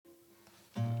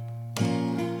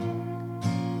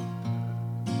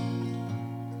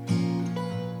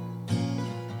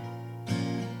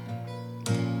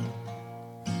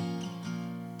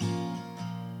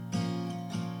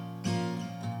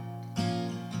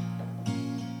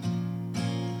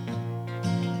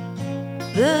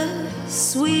The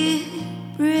sweet,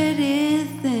 pretty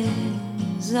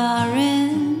things are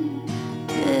in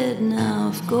bed now,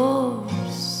 of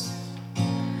course.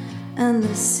 And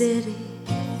the city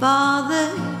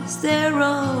fathers, they're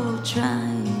all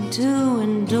trying to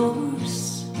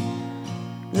endorse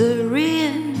the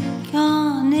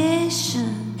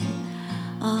reincarnation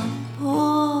of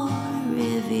poor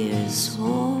Riviera's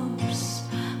horse.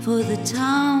 For the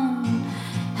town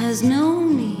has no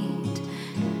need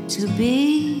to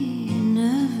be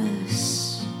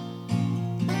nervous.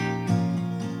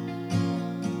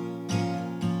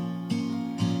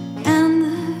 And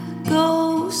the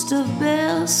ghost of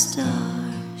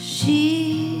Bellstar,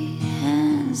 she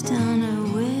hands down her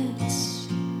wits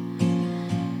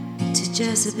to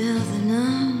Jezebel the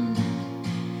nun.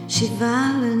 She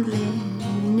violently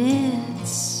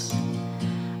knits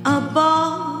a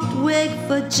bald wig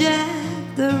for Jack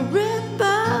the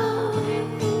Ripper,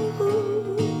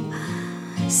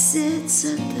 sits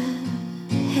at the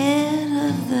head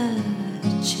of the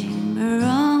Chamber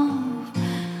of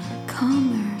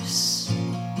Commerce.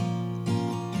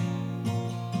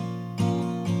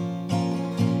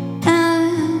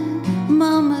 And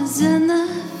Mama's in the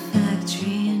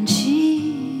factory and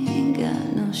she ain't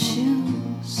got no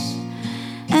shoes.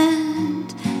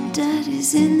 And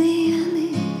Daddy's in the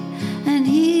alley and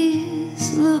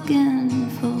he's looking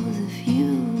for the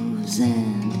fuse.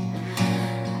 And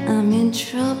I'm in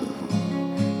trouble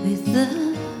with the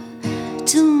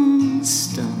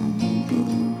Tombstone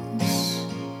Blues.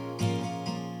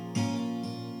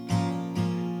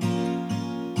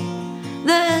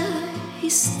 The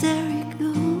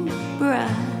hysterical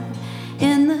bride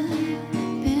in the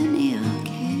penny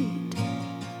arcade,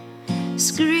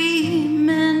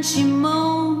 screaming she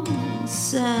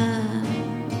moans,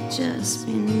 I've just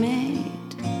been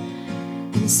made,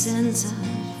 and sends her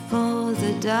for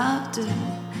the doctor,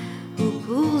 who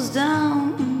pulls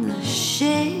down the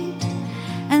shade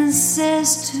and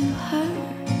says to her,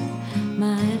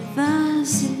 my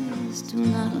advice is do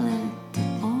not let the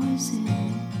boys in.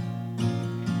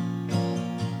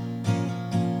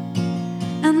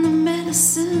 And the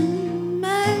medicine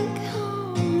man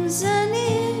comes and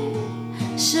he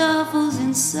shuffles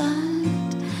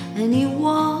inside and he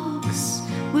walks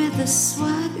with a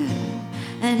swagger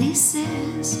and he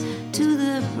says to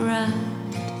the bride,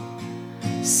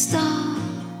 stop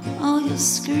all your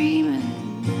screaming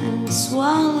and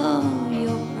swallow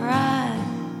your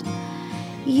pride.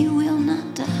 You will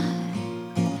not die.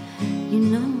 You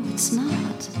know it's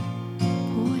not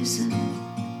poison.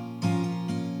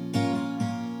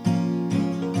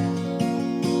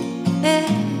 Hey,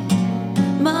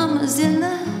 Mama's in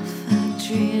the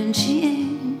factory and she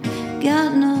ain't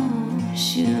got no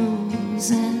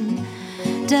shoes. And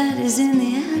Daddy's in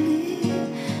the alley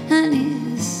and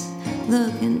he's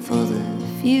looking for the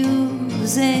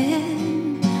fuse.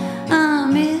 And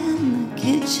I'm in the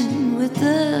kitchen with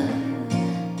the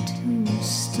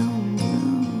Tombstone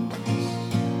Blues.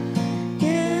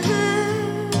 Yeah.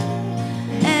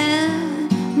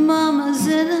 And Mama's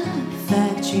in a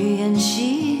factory and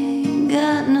she ain't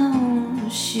got no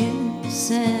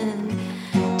shoes. And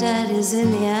Daddy's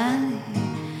in the alley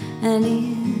and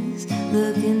he's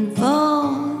looking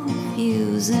for the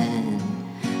fuse. And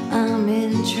I'm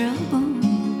in trouble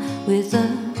with a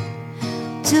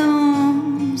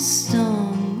Tombstone